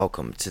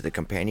Welcome to the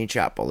Companion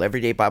Chapel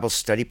Everyday Bible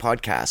Study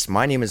Podcast.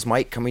 My name is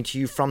Mike, coming to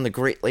you from the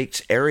Great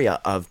Lakes area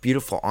of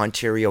beautiful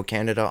Ontario,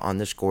 Canada on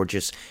this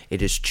gorgeous,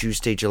 it is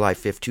Tuesday, July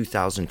 5th,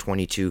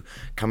 2022.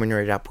 Coming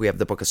right up, we have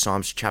the book of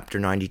Psalms, chapter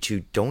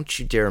 92. Don't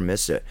you dare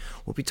miss it.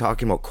 We'll be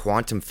talking about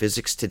quantum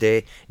physics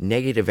today,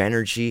 negative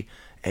energy,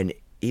 and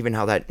even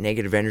how that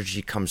negative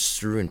energy comes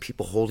through and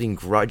people holding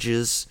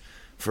grudges.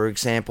 For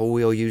example,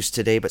 we'll use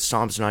today, but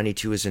Psalms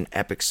 92 is an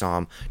epic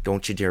psalm.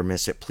 Don't you dare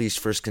miss it. Please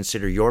first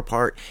consider your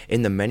part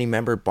in the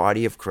many-membered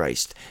body of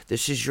Christ.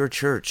 This is your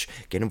church.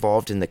 Get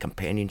involved in the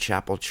Companion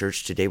Chapel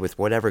Church today with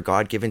whatever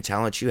God-given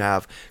talent you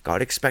have.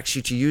 God expects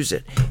you to use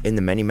it in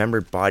the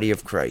many-membered body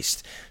of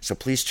Christ. So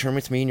please turn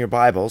with me in your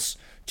Bibles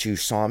to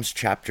Psalms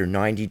chapter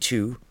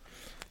 92.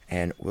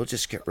 And we'll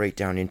just get right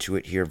down into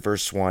it here.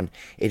 Verse 1,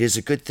 It is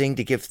a good thing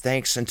to give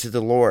thanks unto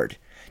the Lord,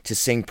 to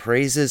sing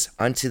praises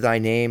unto thy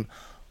name,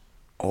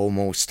 O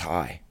Most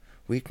High.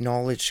 We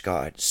acknowledge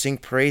God. Sing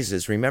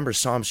praises. Remember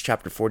Psalms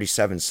chapter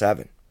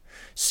 47:7.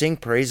 Sing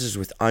praises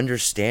with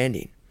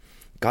understanding.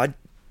 God,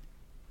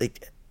 you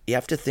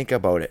have to think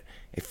about it.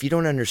 If you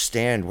don't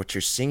understand what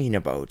you're singing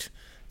about,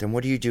 then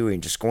what are you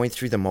doing? Just going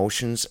through the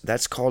motions?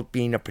 That's called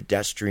being a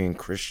pedestrian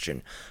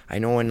Christian. I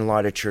know in a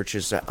lot of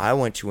churches that I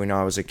went to when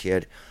I was a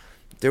kid,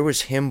 there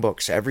was hymn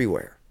books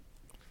everywhere.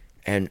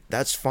 And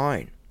that's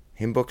fine.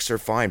 Hymn books are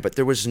fine. But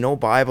there was no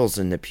Bibles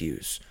in the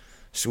pews.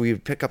 So we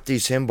would pick up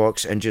these hymn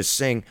books and just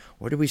sing,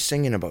 what are we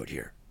singing about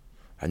here?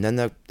 And then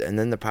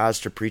the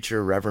pastor,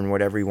 preacher, reverend,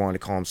 whatever you want to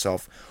call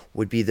himself,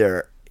 would be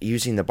there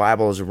using the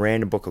Bible as a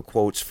random book of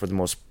quotes for the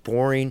most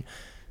boring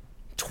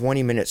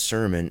 20-minute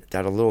sermon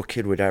that a little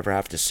kid would ever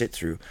have to sit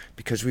through,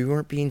 because we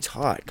weren't being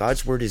taught.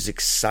 God's word is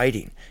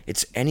exciting.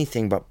 It's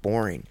anything but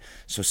boring.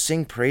 So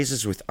sing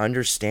praises with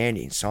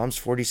understanding. Psalms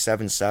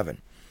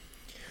 47:7.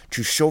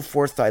 To show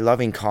forth thy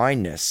loving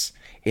kindness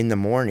in the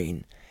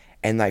morning,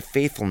 and thy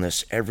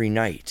faithfulness every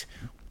night.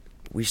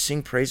 We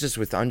sing praises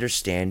with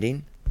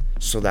understanding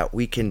so that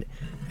we can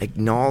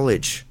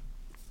acknowledge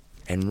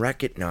and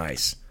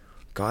recognize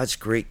God's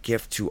great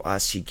gift to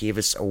us. He gave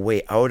us a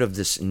way out of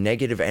this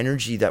negative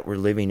energy that we're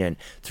living in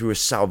through a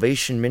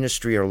salvation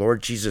ministry, our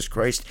Lord Jesus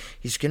Christ.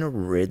 He's going to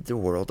rid the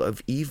world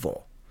of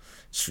evil.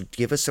 So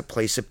give us a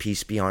place of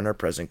peace beyond our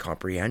present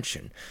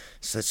comprehension.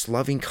 So that's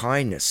loving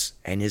kindness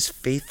and his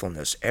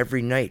faithfulness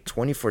every night,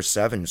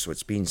 24/7 is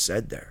what's being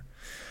said there.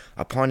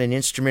 Upon an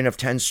instrument of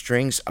 10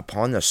 strings,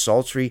 upon the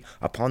psaltery,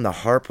 upon the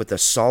harp with a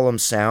solemn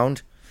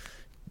sound.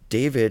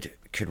 David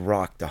could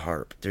rock the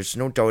harp. There's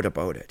no doubt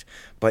about it.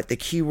 But the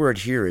key word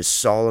here is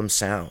solemn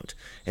sound.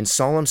 And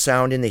solemn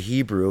sound in the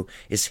Hebrew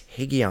is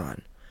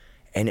higion.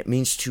 And it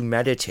means to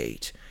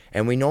meditate.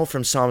 And we know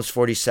from Psalms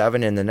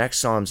 47 and the next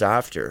Psalms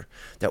after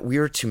that we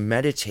are to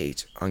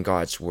meditate on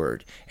God's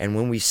word. And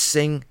when we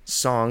sing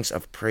songs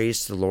of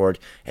praise to the Lord,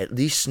 at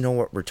least know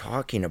what we're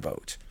talking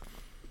about.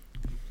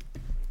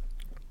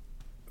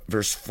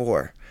 Verse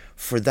 4,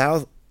 For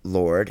thou,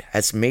 Lord,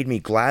 hast made me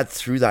glad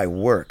through thy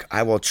work.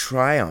 I will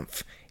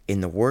triumph in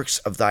the works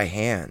of thy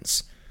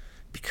hands.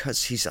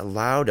 Because he's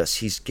allowed us,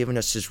 he's given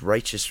us his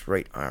righteous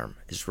right arm,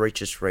 his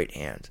righteous right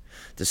hand,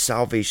 the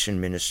salvation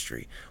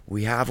ministry.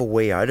 We have a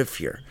way out of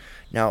here.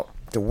 Now,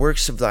 the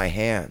works of thy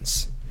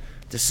hands,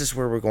 this is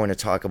where we're going to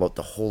talk about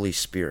the Holy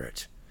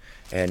Spirit.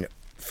 And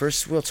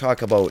first we'll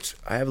talk about,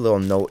 I have a little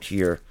note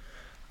here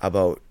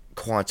about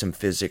quantum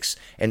physics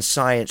and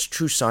science.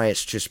 True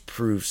science just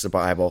proves the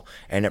Bible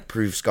and it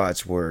proves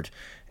God's word.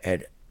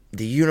 And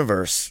the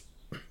universe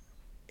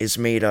is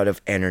made out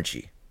of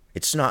energy.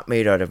 It's not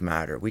made out of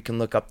matter. We can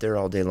look up there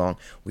all day long.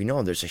 We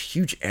know there's a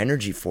huge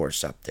energy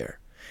force up there.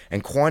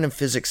 And quantum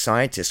physics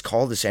scientists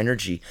call this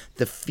energy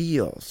the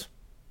field.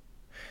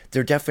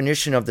 Their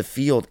definition of the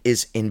field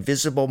is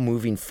invisible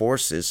moving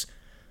forces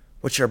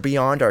which are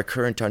beyond our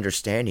current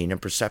understanding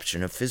and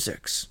perception of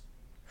physics.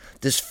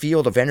 This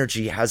field of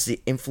energy has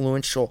the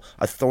influential,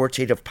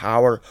 authoritative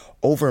power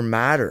over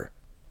matter,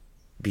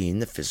 being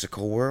the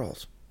physical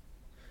world.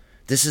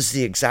 This is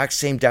the exact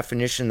same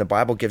definition the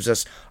Bible gives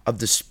us of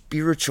the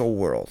spiritual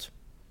world,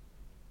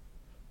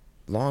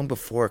 long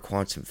before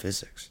quantum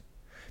physics.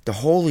 The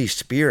Holy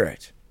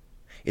Spirit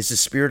is the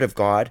Spirit of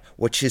God,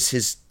 which is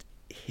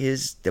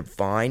his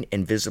divine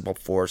invisible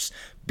force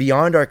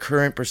beyond our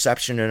current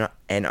perception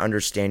and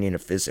understanding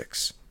of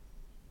physics.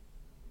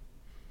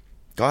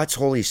 God's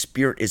Holy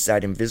Spirit is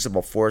that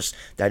invisible force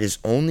that is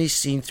only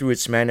seen through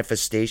its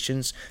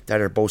manifestations that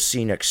are both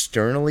seen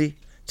externally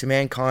to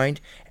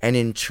mankind and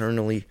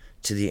internally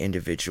to the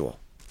individual.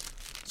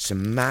 It's a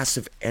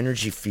massive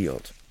energy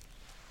field.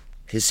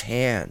 His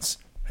hands,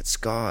 that's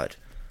God.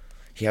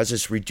 He has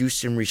us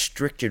reduced and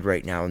restricted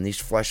right now in these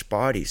flesh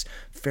bodies.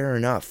 Fair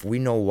enough, we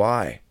know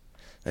why.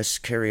 Let's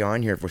carry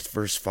on here with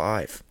verse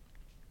 5.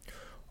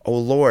 O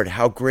Lord,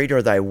 how great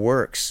are thy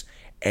works,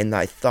 and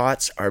thy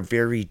thoughts are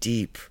very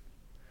deep.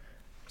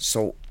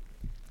 So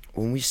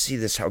when we see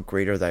this, how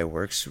great are thy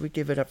works, we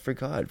give it up for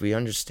God. We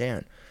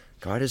understand.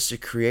 God is the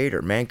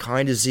creator.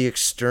 Mankind is the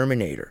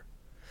exterminator.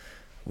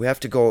 We have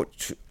to go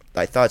to,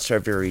 thy thoughts are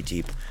very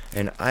deep.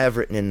 And I have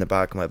written in the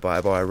back of my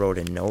Bible, I wrote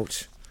a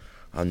note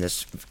on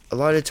this. A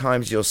lot of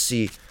times you'll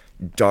see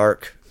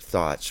dark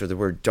thoughts, or the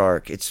word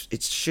dark. It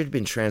should have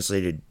been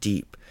translated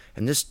deep,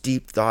 and this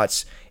deep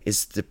thoughts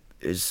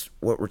is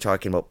what we're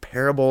talking about: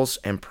 parables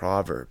and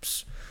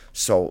proverbs.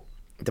 So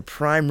the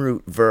prime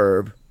root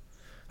verb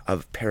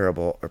of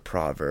parable or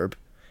proverb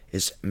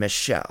is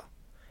meshel,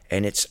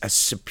 and it's a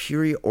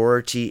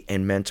superiority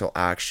in mental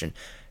action.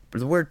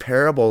 The word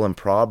parable and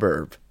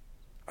proverb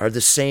are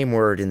the same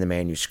word in the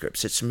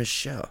manuscripts. It's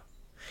meshel.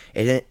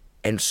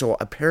 And so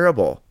a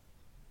parable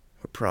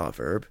or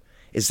proverb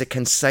is a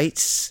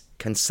concise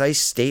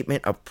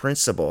statement of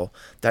principle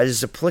that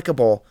is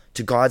applicable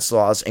to God's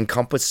laws,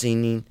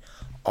 encompassing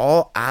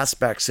all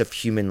aspects of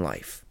human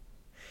life.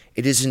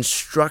 It is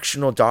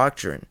instructional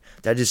doctrine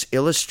that is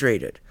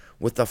illustrated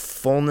with a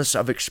fullness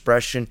of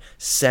expression,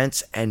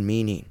 sense, and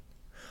meaning.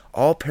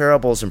 All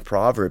parables and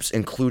proverbs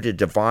include a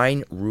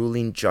divine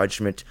ruling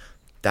judgment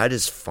that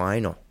is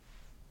final.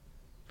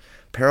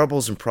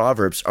 Parables and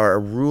proverbs are a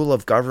rule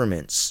of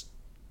governance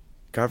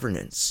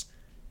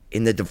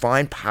in the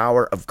divine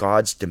power of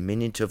God's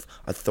diminutive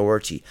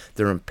authority.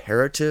 They're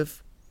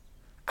imperative,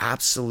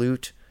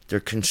 absolute, they're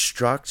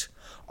construct.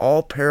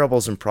 All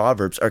parables and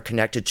proverbs are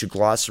connected to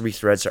glossary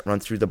threads that run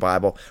through the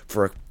Bible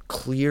for a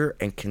clear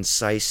and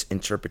concise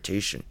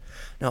interpretation.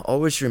 Now,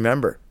 always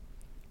remember,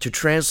 to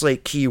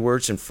translate key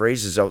words and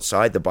phrases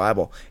outside the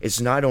Bible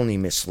is not only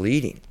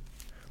misleading,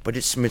 but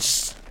it's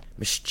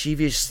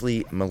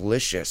mischievously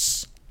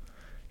malicious.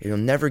 It'll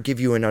never give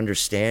you an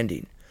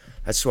understanding.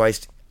 That's why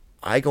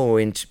I go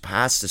into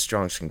past the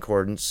Strong's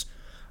Concordance.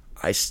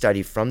 I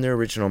study from the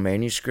original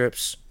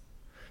manuscripts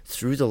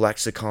through the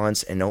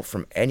lexicons and out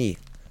from any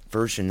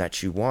version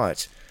that you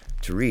want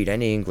to read,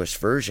 any English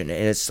version.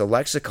 And it's the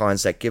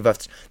lexicons that give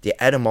us the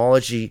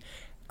etymology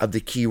of the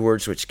key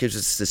words, which gives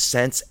us the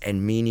sense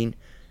and meaning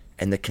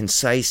and the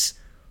concise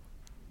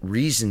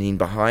reasoning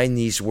behind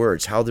these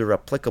words, how they're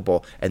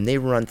applicable, and they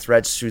run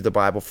threads through the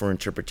Bible for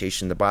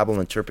interpretation. The Bible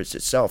interprets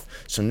itself,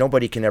 so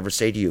nobody can ever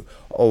say to you,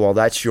 oh, well,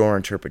 that's your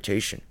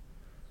interpretation.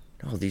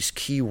 No, these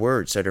key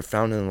words that are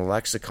found in the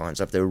lexicons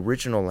of the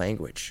original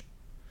language,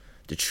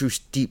 the true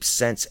deep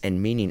sense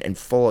and meaning and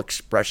full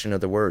expression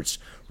of the words,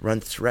 run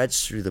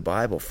threads through the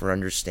Bible for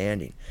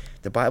understanding.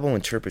 The Bible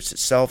interprets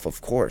itself,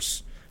 of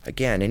course.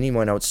 Again,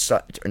 anyone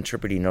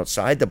interpreting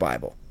outside the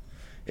Bible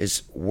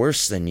is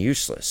worse than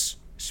useless.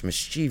 It's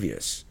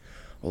mischievous.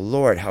 O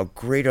Lord, how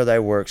great are thy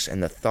works,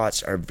 and the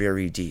thoughts are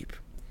very deep.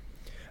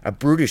 A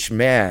brutish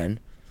man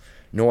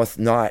knoweth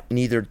not,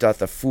 neither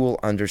doth a fool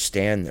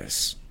understand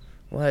this.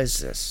 Why is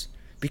this?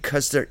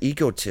 Because their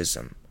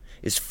egotism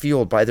is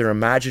fueled by their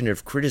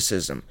imaginative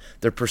criticism,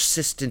 their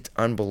persistent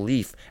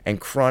unbelief, and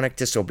chronic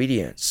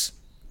disobedience.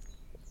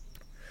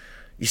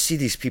 You see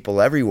these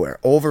people everywhere,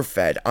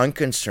 overfed,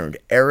 unconcerned,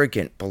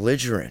 arrogant,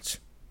 belligerent.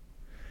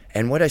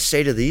 And what I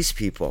say to these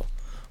people,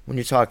 when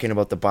you're talking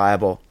about the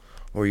Bible,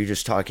 or you're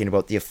just talking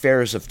about the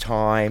affairs of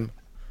time,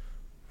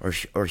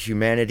 or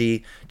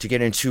humanity, to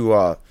get into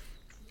a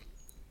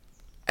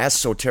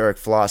esoteric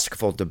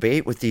philosophical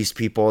debate with these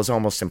people is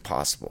almost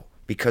impossible.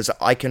 Because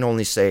I can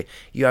only say,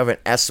 you have an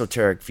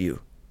exoteric view,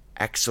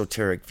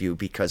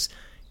 because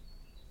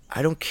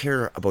I don't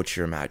care about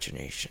your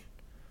imagination.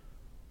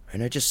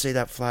 And I just say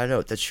that flat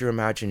out. That's your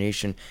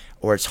imagination,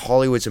 or it's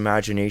Hollywood's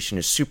imagination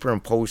to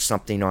superimpose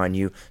something on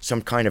you,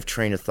 some kind of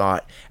train of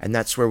thought. And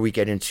that's where we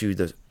get into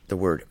the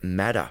word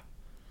meta.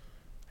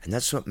 And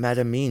that's what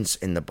meta means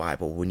in the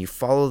Bible. When you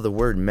follow the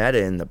word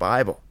meta in the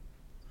Bible,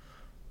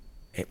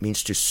 it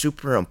means to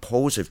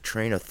superimpose a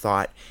train of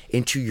thought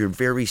into your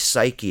very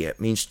psyche. It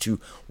means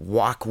to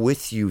walk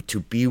with you, to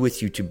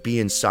be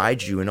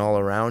inside you and all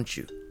around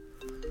you.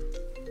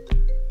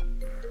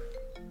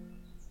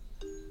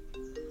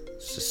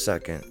 Just a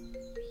second,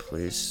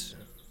 please.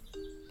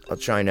 I'll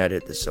try and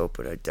edit this out,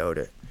 but I doubt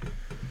it.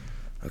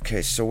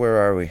 Okay, so where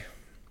are we?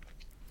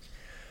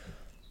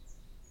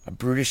 A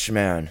brutish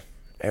man,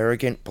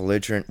 arrogant,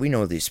 belligerent. We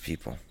know these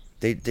people.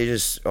 They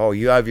just, oh,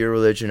 you have your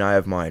religion, I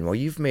have mine. Well,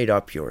 you've made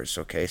up yours,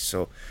 okay?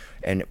 So,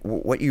 and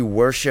what you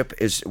worship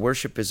is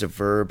a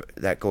verb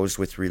that goes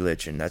with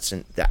religion. That's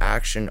the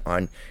action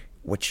on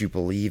what you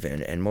believe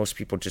in, and most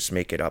people just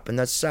make it up, and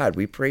that's sad.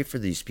 We pray for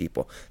these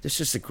people. This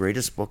is the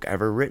greatest book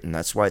ever written.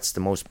 That's why it's the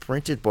most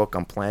printed book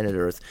on planet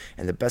Earth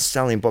and the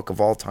best-selling book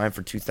of all time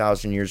for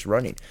 2,000 years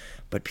running.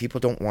 But people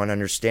don't want to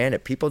understand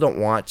it. People don't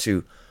want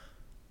to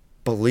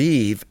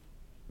believe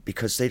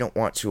because they don't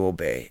want to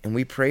obey. And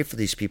we pray for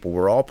these people.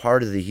 We're all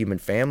part of the human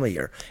family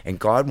here. And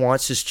God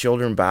wants his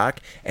children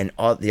back. And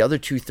the other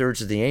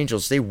 2/3 of the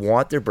angels, they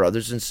want their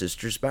brothers and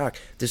sisters back.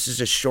 This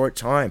is a short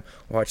time.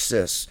 Watch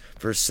this.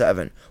 Verse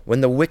 7. When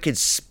the wicked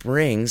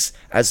springs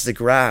as the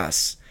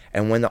grass,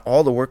 and when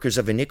all the workers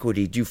of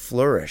iniquity do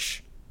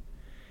flourish,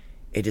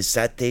 it is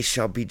that they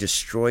shall be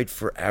destroyed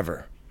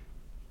forever.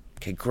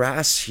 Okay,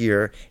 grass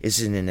here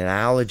is an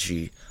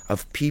analogy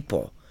of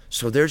people.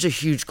 So there's a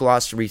huge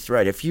glossary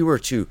thread. If you were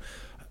to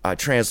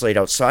translate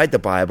outside the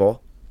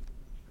Bible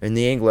in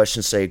the English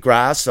and say,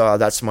 grass,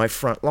 that's my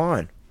front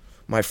lawn.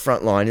 My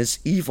front lawn is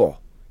evil.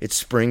 It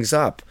springs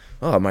up.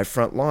 Oh, my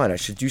front lawn. I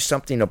should do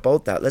something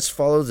about that. Let's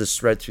follow this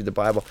thread through the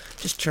Bible.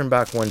 Just turn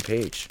back one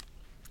page.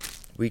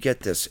 We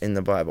get this in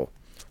the Bible.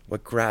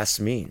 What grass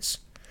means.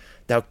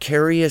 Thou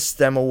carriest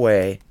them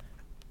away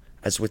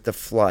as with the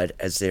flood,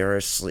 as they are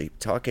asleep.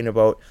 Talking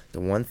about the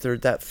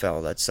 1/3 that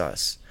fell, that's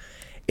us.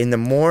 In the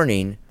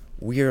morning,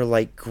 we are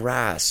like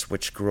grass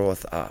which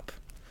groweth up.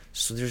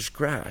 So there's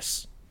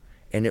grass,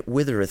 and it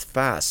withereth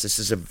fast. This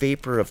is a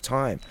vapor of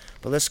time.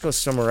 But let's go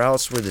somewhere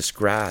else where this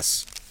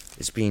grass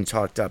is being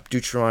talked up.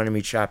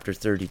 Deuteronomy chapter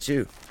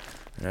 32.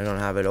 And I don't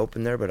have it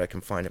open there, but I can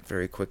find it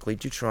very quickly.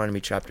 Deuteronomy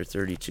chapter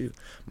 32.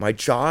 My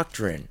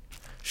doctrine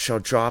shall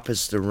drop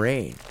as the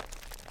rain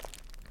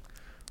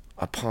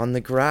upon the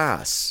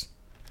grass.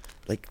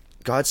 Like,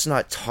 God's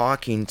not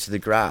talking to the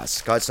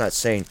grass. God's not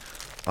saying,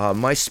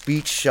 my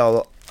speech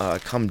shall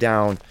come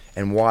down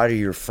and water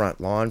your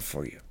front lawn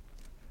for you.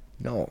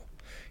 No.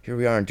 Here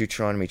we are in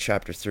Deuteronomy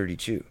chapter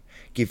 32.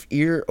 Give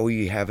ear, O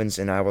ye heavens,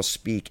 and I will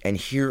speak, and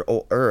hear,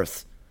 O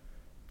earth.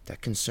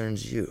 That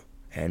concerns you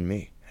and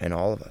me and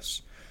all of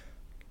us.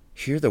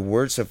 Hear the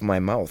words of my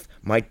mouth.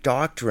 My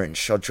doctrine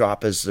shall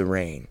drop as the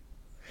rain,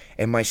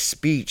 and my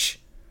speech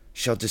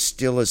shall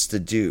distill as the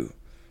dew.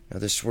 Now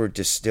this word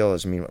distill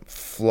is mean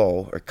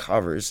flow or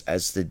covers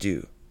as the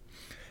dew.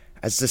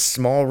 As the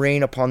small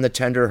rain upon the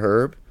tender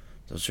herb,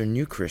 those are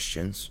new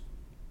Christians.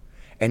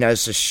 And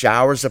as the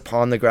showers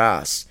upon the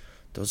grass,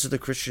 those are the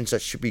Christians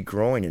that should be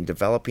growing and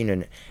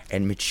developing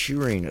and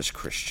maturing as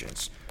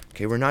Christians.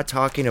 Okay, we're not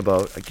talking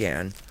about,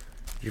 again,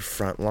 your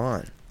front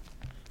lawn.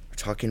 We're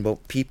talking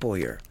about people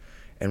here.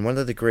 And one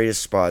of the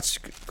greatest spots,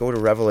 go to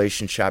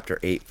Revelation chapter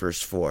 8,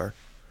 verse 4.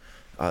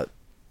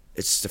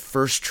 It's the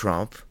first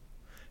trump.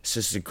 It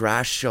says, the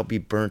grass shall be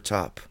burnt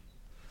up.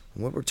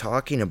 And what we're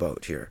talking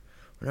about here,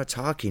 we're not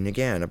talking,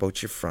 again,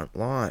 about your front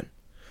lawn.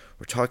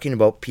 We're talking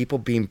about people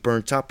being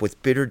burnt up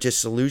with bitter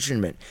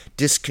disillusionment,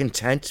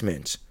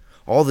 discontentment.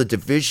 All the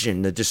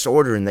division, the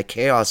disorder, and the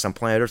chaos on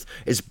planet Earth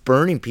is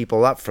burning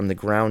people up from the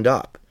ground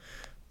up.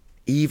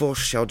 Evil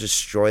shall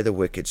destroy the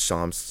wicked,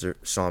 Psalms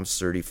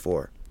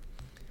 34.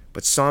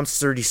 But Psalms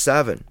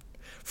 37,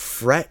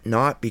 fret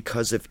not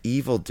because of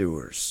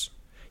evildoers,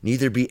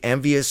 neither be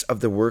envious of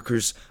the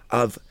workers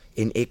of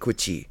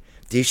iniquity.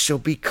 They shall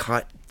be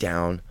cut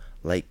down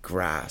like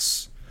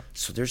grass.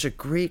 So there's a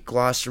great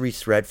glossary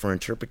thread for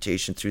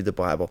interpretation through the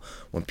Bible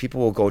when people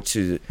will go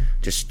to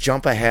just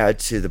jump ahead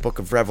to the book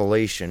of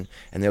Revelation,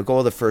 and they'll go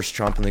to the first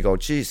trump and they go,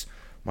 geez,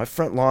 my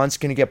front lawn's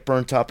going to get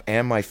burnt up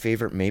and my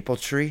favorite maple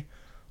tree?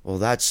 Well,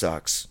 that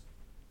sucks.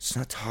 It's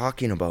not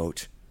talking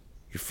about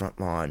your front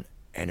lawn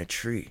and a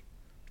tree.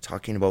 It's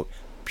talking about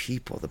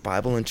people. The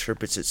Bible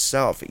interprets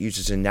itself. It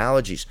uses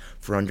analogies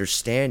for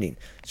understanding.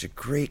 It's a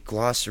great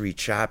glossary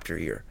chapter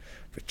here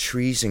for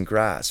trees and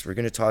grass. We're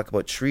going to talk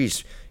about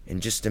trees in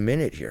just a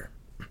minute here.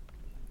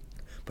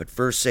 But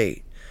verse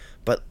 8,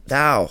 but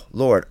thou,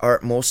 Lord,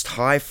 art most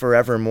high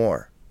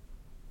forevermore.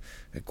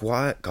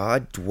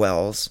 God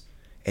dwells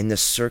in the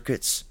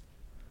circuits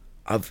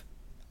of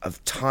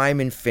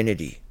time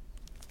infinity.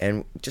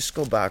 And just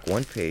go back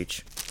one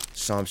page,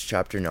 Psalms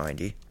chapter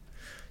 90.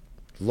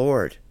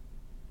 Lord,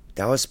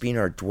 thou hast been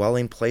our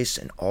dwelling place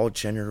in all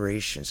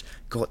generations.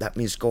 That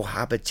means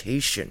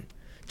habitation,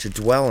 to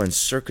dwell in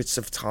circuits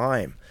of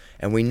time.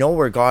 And we know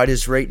where God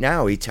is right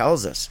now. He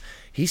tells us.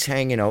 He's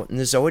hanging out in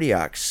the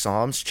zodiac,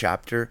 Psalms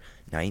chapter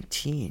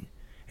 19.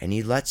 And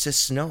he lets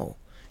us know.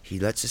 He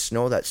lets us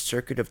know that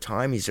circuit of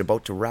time. He's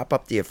about to wrap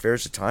up the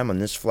affairs of time on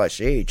this flesh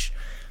age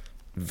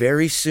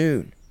very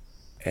soon.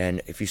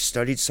 And if you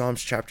studied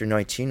Psalms chapter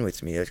 19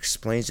 with me, it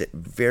explains it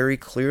very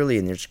clearly.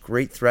 And there's a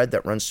great thread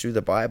that runs through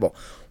the Bible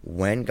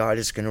when God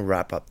is going to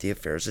wrap up the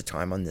affairs of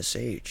time on this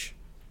age.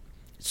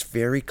 It's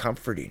very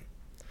comforting.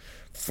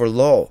 For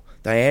lo,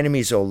 thy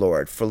enemies, O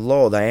Lord, for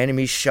lo, thy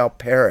enemies shall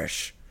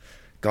perish.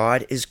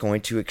 God is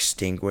going to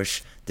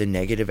extinguish the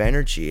negative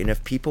energy. And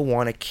if people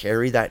want to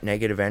carry that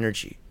negative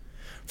energy,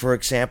 for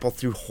example,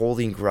 through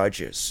holding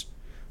grudges,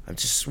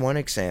 just one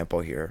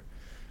example here.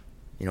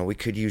 You know, we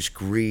could use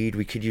greed.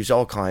 We could use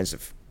all kinds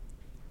of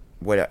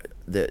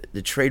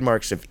the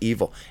trademarks of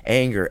evil.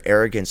 Anger,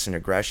 arrogance, and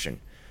aggression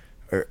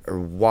are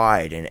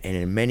wide and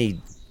in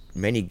many,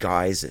 many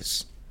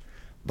guises.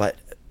 But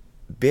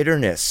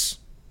bitterness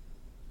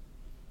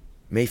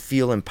may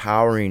feel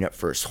empowering at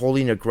first.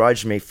 Holding a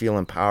grudge may feel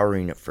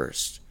empowering at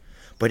first.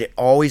 But it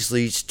always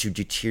leads to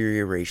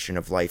deterioration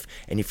of life.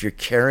 And if you're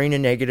carrying a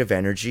negative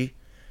energy,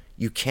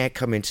 you can't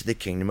come into the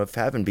kingdom of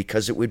heaven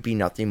because it would be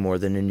nothing more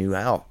than a new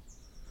hell.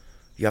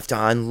 You have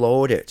to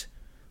unload it.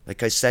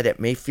 Like I said, it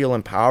may feel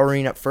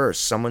empowering at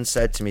first. Someone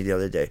said to me the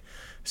other day,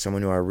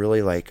 someone who I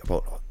really like,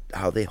 about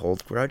how they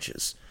hold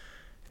grudges.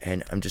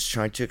 And I'm just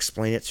trying to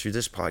explain it through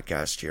this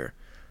podcast here,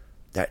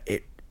 that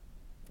it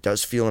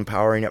does feel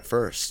empowering at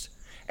first.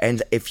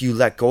 And if you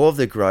let go of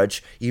the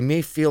grudge, you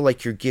may feel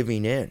like you're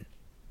giving in.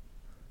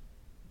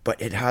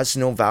 But it has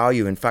no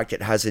value. In fact,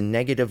 it has a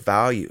negative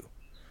value.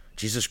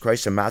 Jesus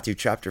Christ in Matthew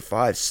chapter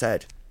 5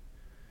 said,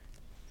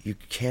 you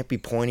can't be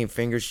pointing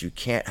fingers. You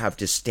can't have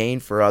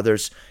disdain for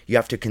others. You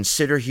have to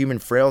consider human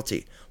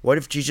frailty. What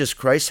if Jesus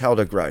Christ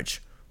held a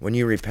grudge? when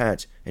you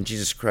repent. And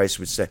Jesus Christ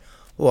would say,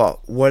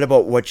 well, what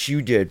about what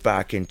you did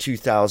back in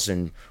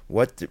 2000,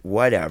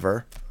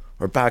 whatever,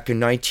 or back in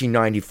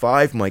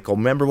 1995, Michael?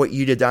 Remember what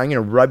you did? I'm going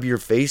to rub your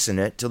face in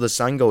it till the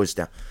sun goes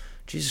down.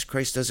 Jesus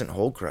Christ doesn't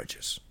hold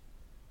grudges.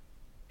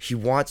 He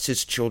wants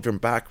his children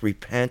back.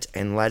 Repent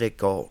and let it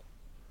go.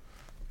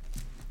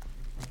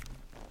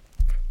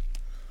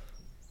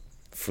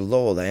 For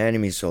lo, the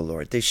enemies, O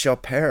Lord, they shall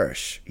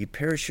perish. You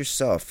perish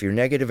yourself. Your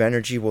negative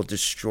energy will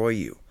destroy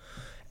you.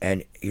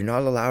 And you're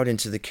not allowed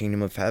into the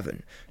kingdom of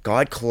heaven.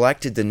 God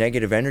collected the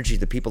negative energy,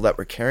 the people that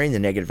were carrying the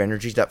negative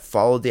energy that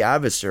followed the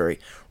adversary.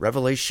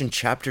 Revelation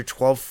chapter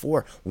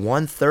 12:4.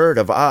 1/3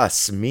 of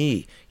us,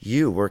 me,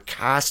 you, were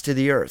cast to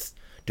the earth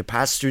to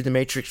pass through the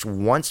matrix,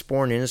 once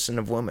born innocent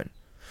of woman,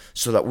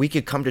 so that we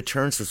could come to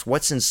terms with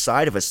what's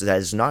inside of us that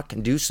is not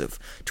conducive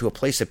to a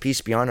place of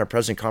peace beyond our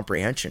present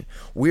comprehension.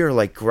 We are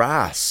like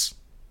grass.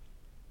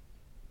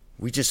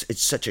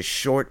 It's such a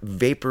short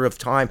vapor of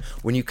time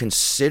when you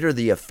consider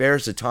the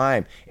affairs of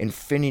time,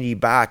 infinity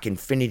back,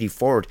 infinity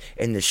forward,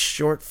 in this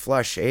short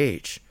flesh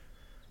age.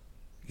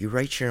 You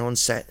write your own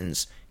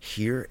sentence,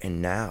 here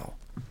and now.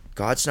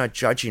 God's not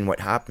judging what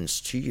happens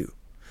to you.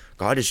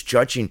 God is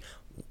judging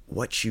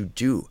what you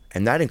do,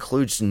 and that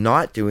includes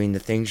not doing the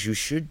things you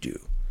should do,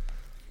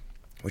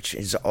 which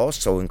is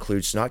also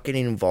includes not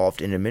getting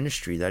involved in a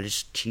ministry that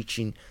is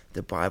teaching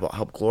the Bible.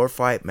 Help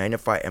glorify,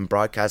 magnify, and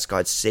broadcast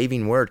God's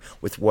saving word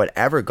with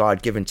whatever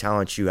God-given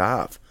talents you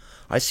have.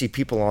 I see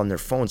people on their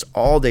phones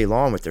all day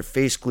long with their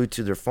face glued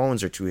to their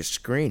phones or to a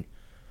screen.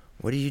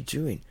 What are you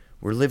doing?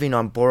 We're living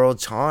on borrowed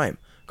time.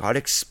 God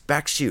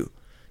expects you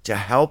to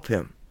help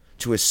him,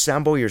 to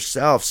assemble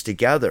yourselves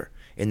together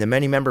in the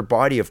many-member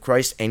body of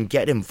Christ and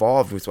get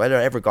involved with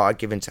whatever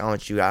God-given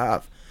talents you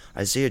have.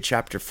 Isaiah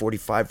chapter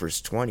 45,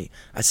 verse 20.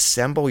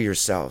 Assemble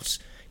yourselves.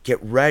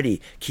 Get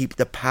ready. Keep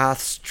the path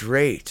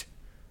straight.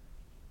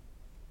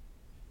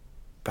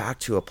 Back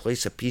to a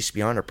place of peace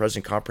beyond our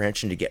present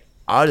comprehension to get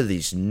out of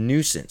these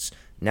nuisance,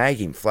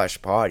 nagging flesh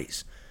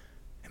bodies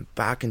and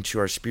back into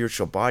our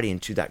spiritual body,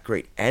 into that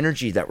great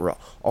energy that we're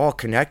all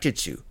connected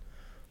to.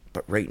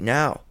 But right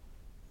now,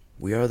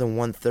 we are the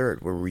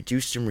 1/3. We're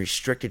reduced and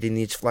restricted in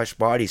these flesh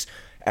bodies.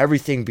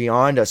 Everything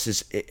beyond us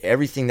is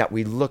everything that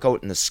we look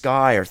out in the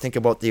sky or think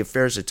about the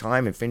affairs of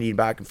time, infinity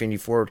back, infinity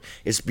forward,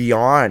 is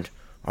beyond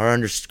our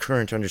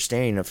current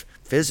understanding of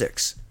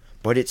physics.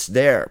 But it's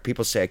there.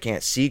 People say, I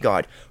can't see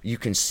God. You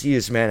can see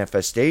his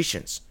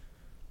manifestations.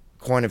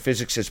 Quantum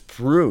physics has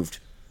proved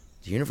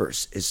the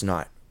universe is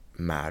not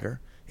matter.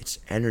 It's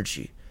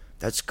energy.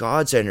 That's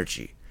God's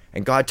energy.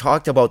 And God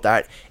talked about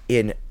that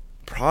in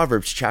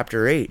Proverbs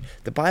chapter 8.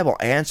 The Bible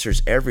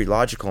answers every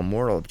logical and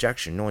moral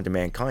objection known to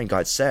mankind.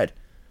 God said,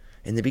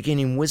 in the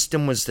beginning,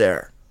 wisdom was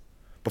there.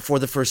 Before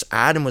the first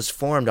atom was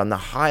formed on the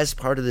highest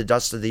part of the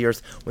dust of the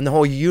earth, when the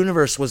whole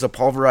universe was a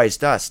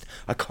pulverized dust,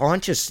 a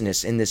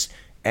consciousness in this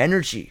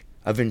energy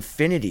of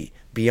infinity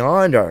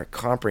beyond our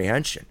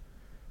comprehension.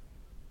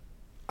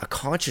 A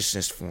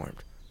consciousness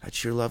formed.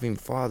 That's your loving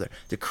Father,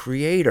 the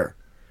Creator.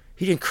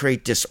 He didn't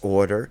create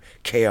disorder,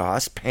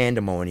 chaos,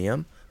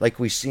 pandemonium, like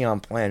we see on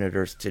planet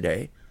Earth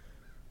today.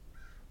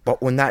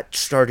 But when that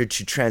started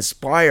to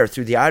transpire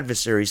through the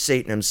adversary,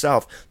 Satan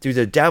himself, through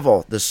the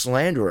devil, the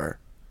slanderer,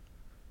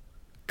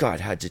 God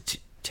had to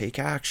take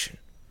action.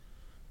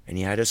 And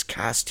he had us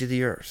cast to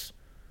the earth.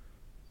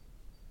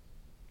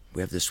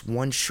 We have this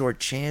one short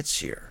chance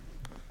here.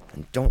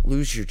 And don't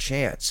lose your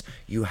chance.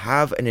 You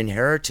have an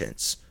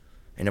inheritance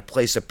in a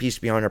place of peace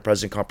beyond our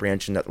present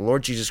comprehension that the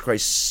Lord Jesus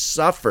Christ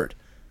suffered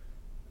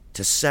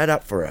to set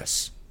up for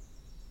us.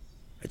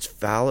 It's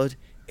valid,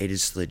 it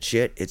is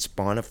legit, it's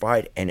bona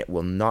fide, and it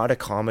will not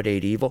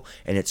accommodate evil,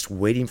 and it's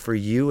waiting for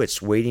you,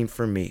 it's waiting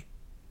for me.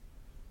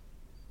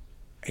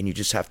 And you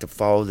just have to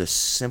follow this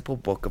simple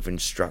book of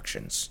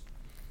instructions.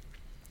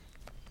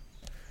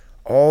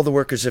 All the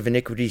workers of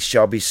iniquity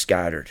shall be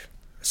scattered.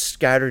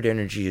 Scattered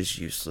energy is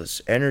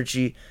useless.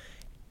 Energy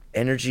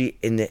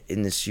in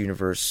this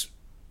universe,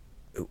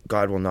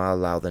 God will not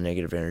allow the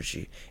negative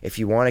energy. If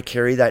you want to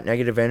carry that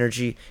negative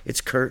energy,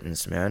 it's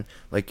curtains, man.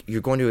 Like,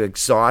 you're going to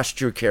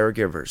exhaust your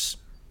caregivers.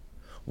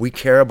 We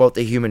care about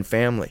the human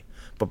family,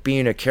 but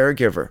being a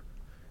caregiver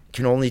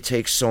can only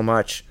take so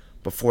much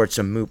before it's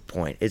a moot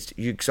point.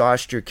 You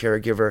exhaust your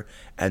caregiver,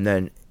 and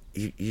then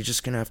you're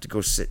just going to have to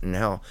go sit in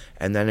hell.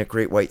 And then at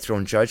Great White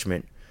Throne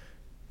Judgment,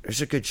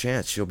 there's a good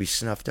chance you'll be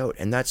snuffed out.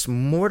 And that's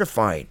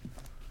mortifying.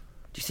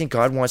 Do you think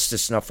God wants to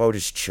snuff out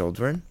his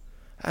children?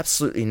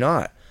 Absolutely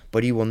not.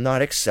 But he will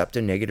not accept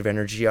a negative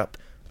energy up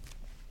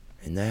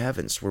in the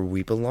heavens where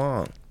we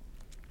belong.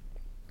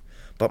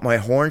 But my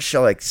horn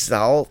shall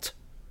exalt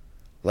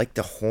like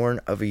the horn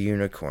of a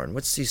unicorn.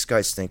 What's these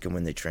guys thinking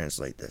when they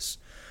translate this?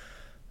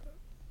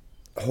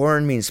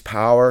 Horn means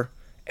power,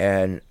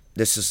 and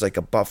this is like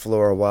a buffalo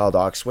or a wild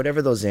ox,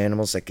 whatever those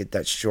animals that get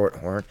that short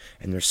horn,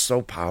 and they're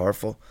so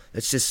powerful.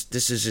 This is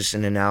just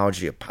an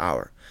analogy of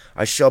power.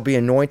 I shall be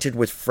anointed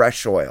with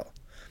fresh oil.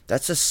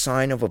 That's a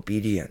sign of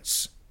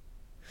obedience.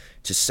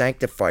 to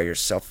sanctify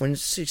yourself. When you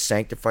say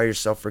sanctify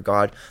yourself for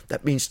God,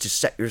 that means to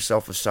set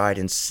yourself aside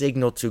and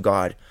signal to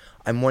God,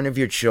 I'm one of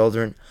your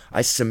children.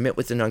 I submit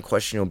with an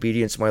unquestioned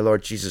obedience, my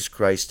Lord Jesus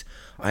Christ.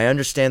 I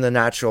understand the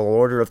natural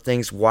order of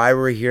things, why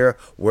we're here,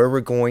 where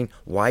we're going,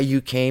 why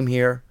you came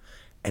here,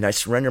 and I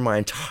surrender my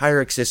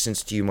entire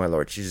existence to you, my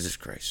Lord Jesus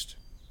Christ.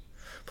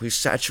 Please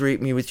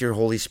saturate me with your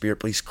Holy Spirit.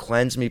 Please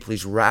cleanse me.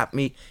 Please wrap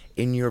me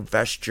in your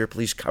vesture.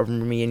 Please cover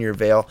me in your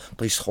veil.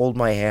 Please hold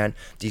my hand.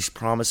 These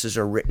promises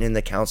are written in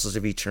the councils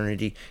of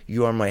eternity.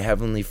 You are my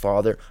heavenly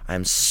Father. I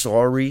am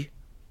sorry.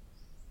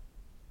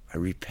 I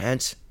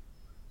repent.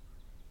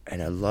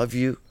 And I love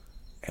you.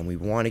 And we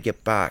want to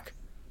get back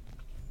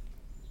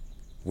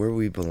where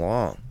we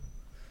belong.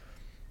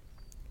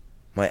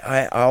 My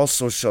eye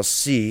also shall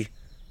see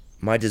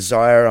my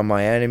desire on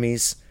my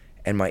enemies,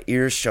 and my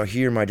ears shall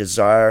hear my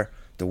desire,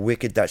 the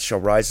wicked that shall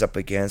rise up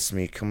against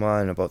me. Come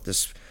on, about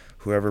this,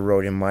 whoever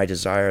wrote in my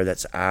desire,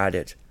 that's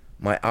added.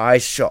 My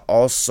eyes shall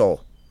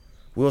also,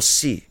 we'll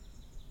see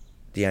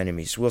the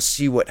enemies. We'll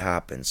see what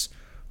happens.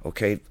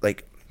 Okay,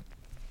 like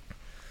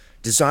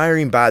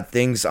desiring bad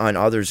things on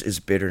others is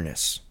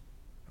bitterness.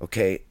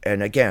 Okay,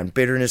 and again,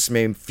 bitterness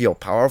may feel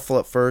powerful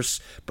at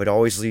first, but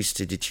always leads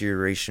to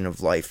deterioration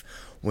of life.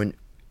 When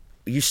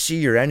you see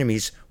your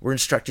enemies, we're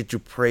instructed to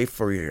pray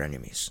for your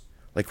enemies.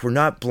 Like, we're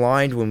not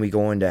blind when we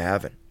go into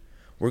heaven.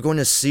 We're going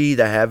to see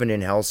the heaven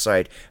and hell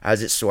side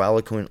as it's so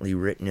eloquently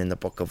written in the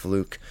book of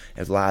Luke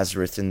of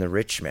Lazarus and the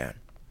rich man.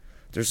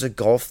 There's a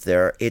gulf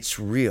there. It's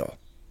real.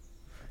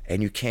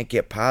 And you can't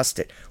get past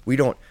it. We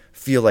don't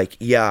feel like,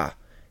 yeah,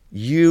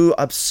 you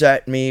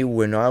upset me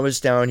when I was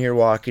down here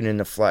walking in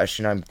the flesh,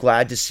 and I'm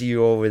glad to see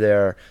you over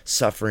there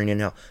suffering in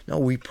hell. No,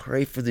 we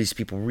pray for these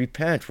people.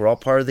 Repent. We're all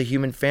part of the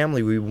human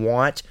family. We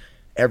want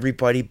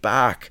everybody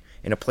back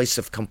in a place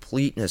of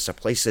completeness, a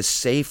place of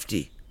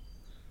safety,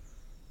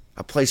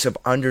 a place of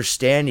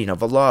understanding,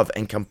 of love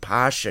and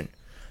compassion,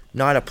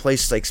 not a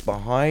place like's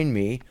behind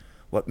me,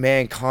 what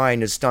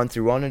mankind has done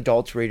through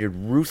unadulterated,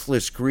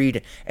 ruthless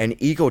greed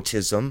and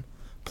egotism,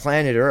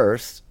 planet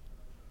Earth.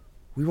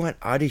 We want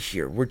out of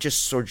here. We're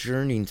just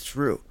sojourning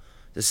through.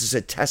 This is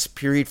a test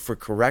period for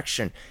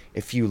correction.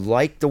 If you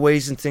like the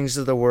ways and things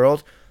of the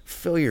world,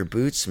 fill your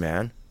boots,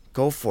 man.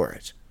 Go for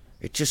it.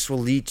 It just will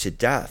lead to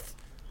death.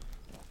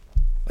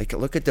 Like,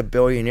 look at the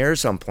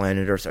billionaires on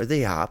planet Earth. Are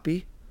they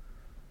happy?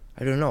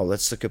 I don't know.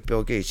 Let's look at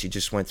Bill Gates. He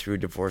just went through a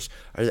divorce.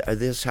 Are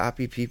these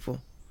happy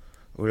people?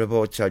 What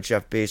about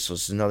Jeff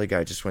Bezos? Another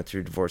guy just went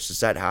through a divorce. Is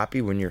that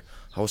happy when your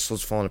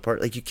household's falling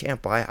apart? Like, you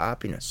can't buy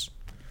happiness.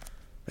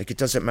 Like, it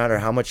doesn't matter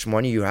how much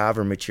money you have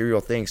or material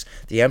things.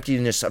 The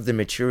emptiness of the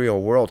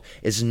material world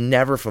is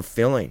never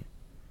fulfilling.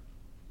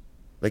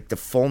 Like the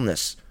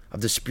fullness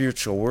of the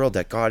spiritual world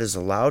that God has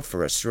allowed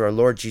for us through our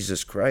Lord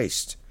Jesus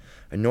Christ.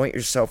 Anoint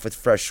yourself with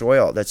fresh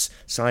oil. That's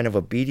sign of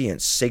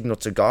obedience. Signal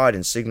to God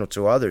and signal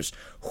to others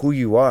who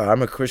you are.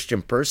 I'm a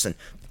Christian person.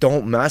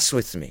 Don't mess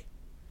with me.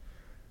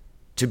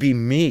 To be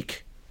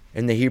meek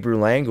in the Hebrew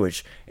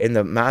language, in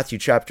the Matthew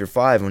chapter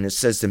 5, when it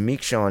says the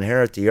meek shall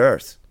inherit the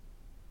earth.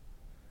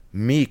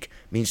 Meek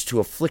means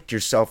to afflict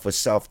yourself with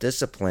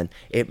self-discipline.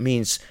 It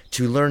means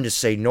to learn to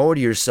say no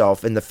to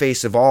yourself in the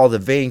face of all the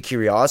vain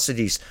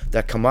curiosities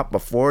that come up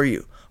before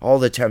you, all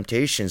the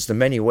temptations, the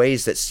many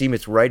ways that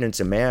seemeth right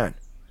unto man,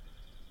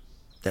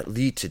 that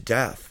lead to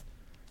death.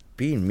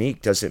 Being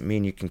meek doesn't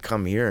mean you can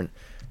come here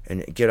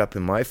and get up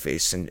in my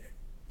face, and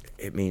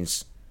it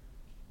means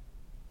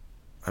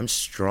I'm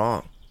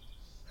strong,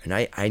 and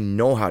I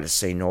know how to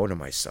say no to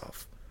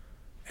myself,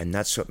 and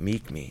that's what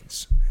meek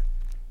means.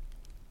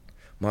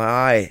 My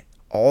eye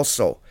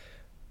also,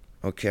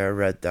 okay, I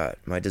read that.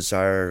 My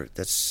desire,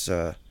 that's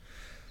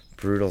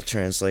brutal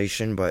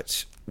translation,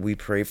 but we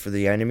pray for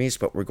the enemies,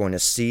 but we're going to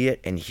see it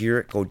and hear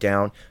it go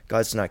down.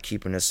 God's not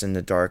keeping us in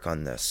the dark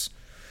on this.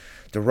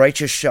 The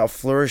righteous shall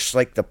flourish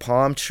like the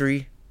palm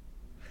tree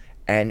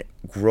and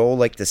grow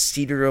like the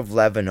cedar of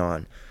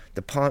Lebanon.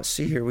 The palm,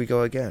 see, here we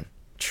go again.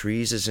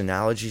 Trees as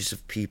analogies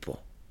of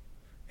people.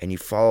 And you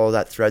follow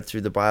that thread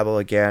through the Bible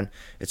again,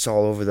 it's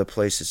all over the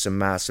place. It's a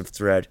massive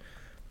thread.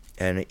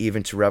 And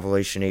even to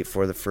Revelation 8,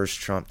 for the first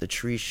trump, the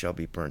trees shall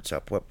be burnt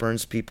up. What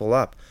burns people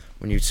up?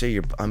 When you say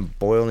I'm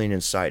boiling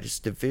inside, it's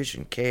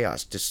division,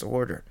 chaos,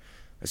 disorder.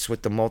 It's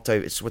what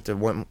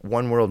the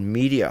one world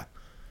media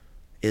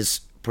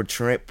is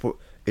portraying.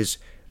 Is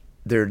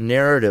their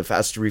narrative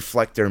has to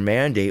reflect their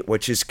mandate,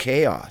 which is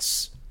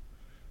chaos.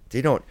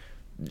 They don't.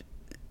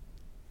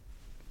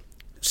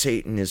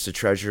 Satan is the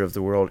treasure of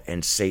the world,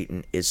 and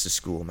Satan is the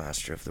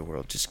schoolmaster of the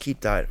world. Just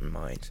keep that in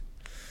mind.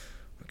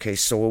 Okay,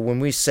 so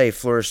when we say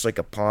flourish like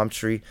a palm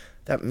tree,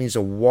 that means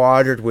a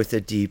watered with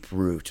a deep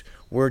root.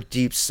 We're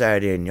deep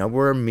set in.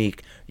 We're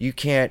meek. You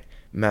can't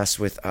mess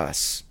with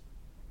us.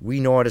 We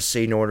know how to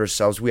say no to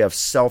ourselves. We have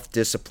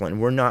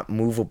self-discipline. We're not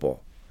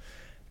movable.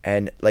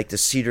 And like the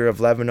cedar of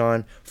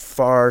Lebanon,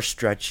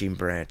 far-stretching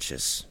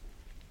branches.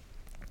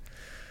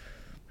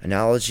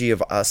 Analogy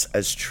of us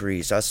as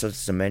trees, us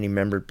as the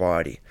many-membered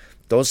body.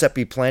 Those that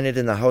be planted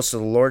in the house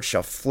of the Lord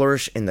shall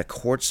flourish in the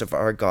courts of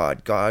our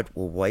God. God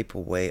will wipe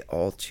away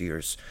all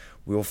tears.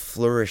 we'll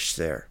flourish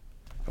there.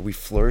 Are we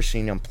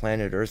flourishing on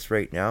planet Earth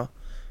right now?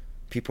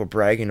 People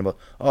bragging about,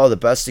 oh, the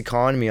best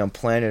economy on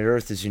planet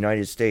Earth is the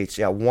United States.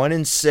 Yeah, 1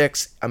 in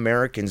 6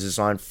 Americans is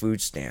on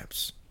food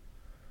stamps.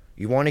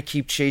 You want to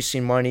keep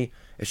chasing money,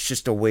 it's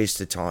just a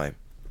waste of time.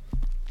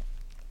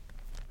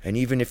 And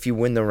even if you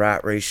win the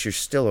rat race, you're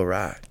still a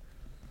rat.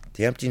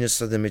 The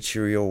emptiness of the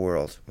material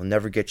world will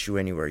never get you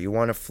anywhere. You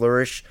want to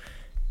flourish,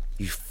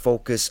 you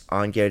focus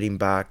on getting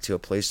back to a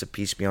place of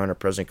peace beyond our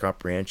present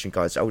comprehension.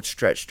 God's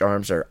outstretched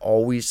arms are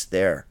always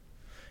there.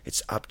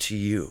 It's up to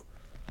you.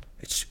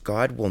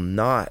 God will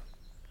not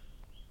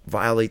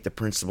violate the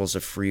principles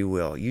of free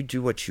will. You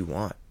do what you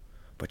want,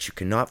 but you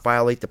cannot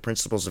violate the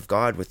principles of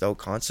God without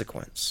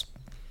consequence.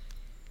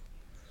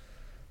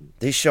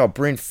 They shall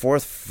bring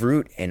forth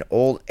fruit in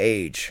old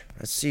age.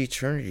 That's the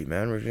eternity,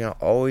 man. We're going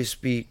to always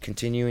be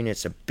continuing.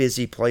 It's a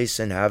busy place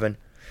in heaven.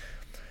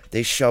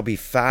 They shall be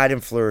fat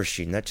and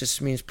flourishing. That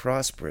just means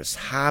prosperous.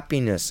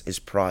 Happiness is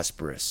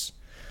prosperous.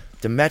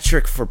 The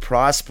metric for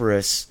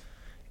prosperous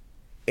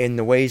in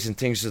the ways and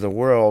things of the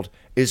world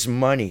is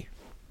money.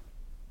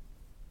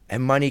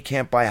 And money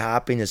can't buy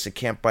happiness. It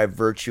can't buy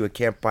virtue. It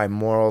can't buy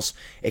morals.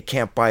 It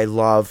can't buy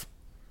love.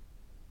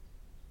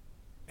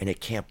 And it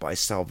can't buy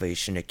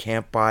salvation. It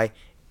can't buy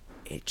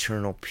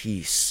eternal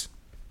peace.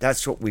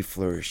 That's what we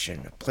flourish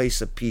in. A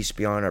place of peace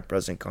beyond our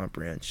present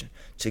comprehension.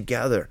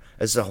 Together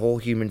as the whole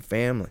human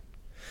family.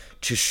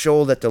 To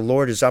show that the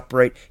Lord is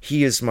upright.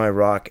 He is my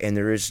rock and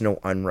there is no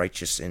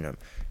unrighteous in him.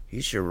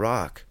 He's your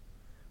rock.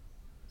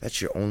 That's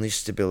your only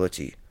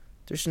stability.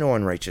 There's no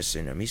unrighteous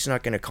in him. He's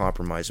not going to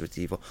compromise with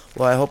evil.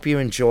 Well, I hope you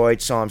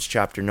enjoyed Psalms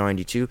chapter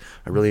 92.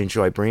 I really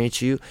enjoy bringing it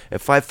to you.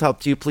 If I've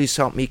helped you, please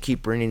help me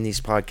keep bringing these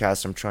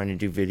podcasts. I'm trying to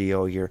do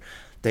video here.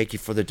 Thank you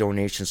for the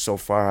donations so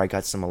far. I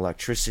got some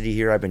electricity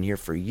here. I've been here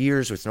for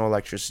years with no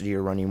electricity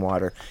or running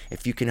water.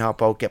 If you can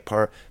help out,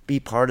 be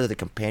part of the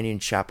Companion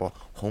Chapel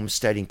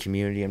homesteading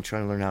community. I'm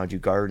trying to learn how to do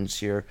gardens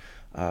here.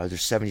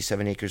 There's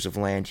 77 acres of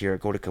land here.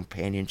 Go to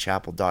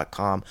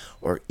companionchapel.com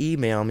or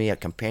email me at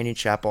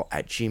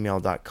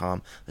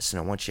companionchapel@gmail.com. Listen,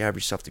 I want you to have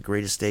yourself the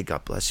greatest day.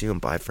 God bless you and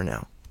bye for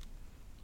now.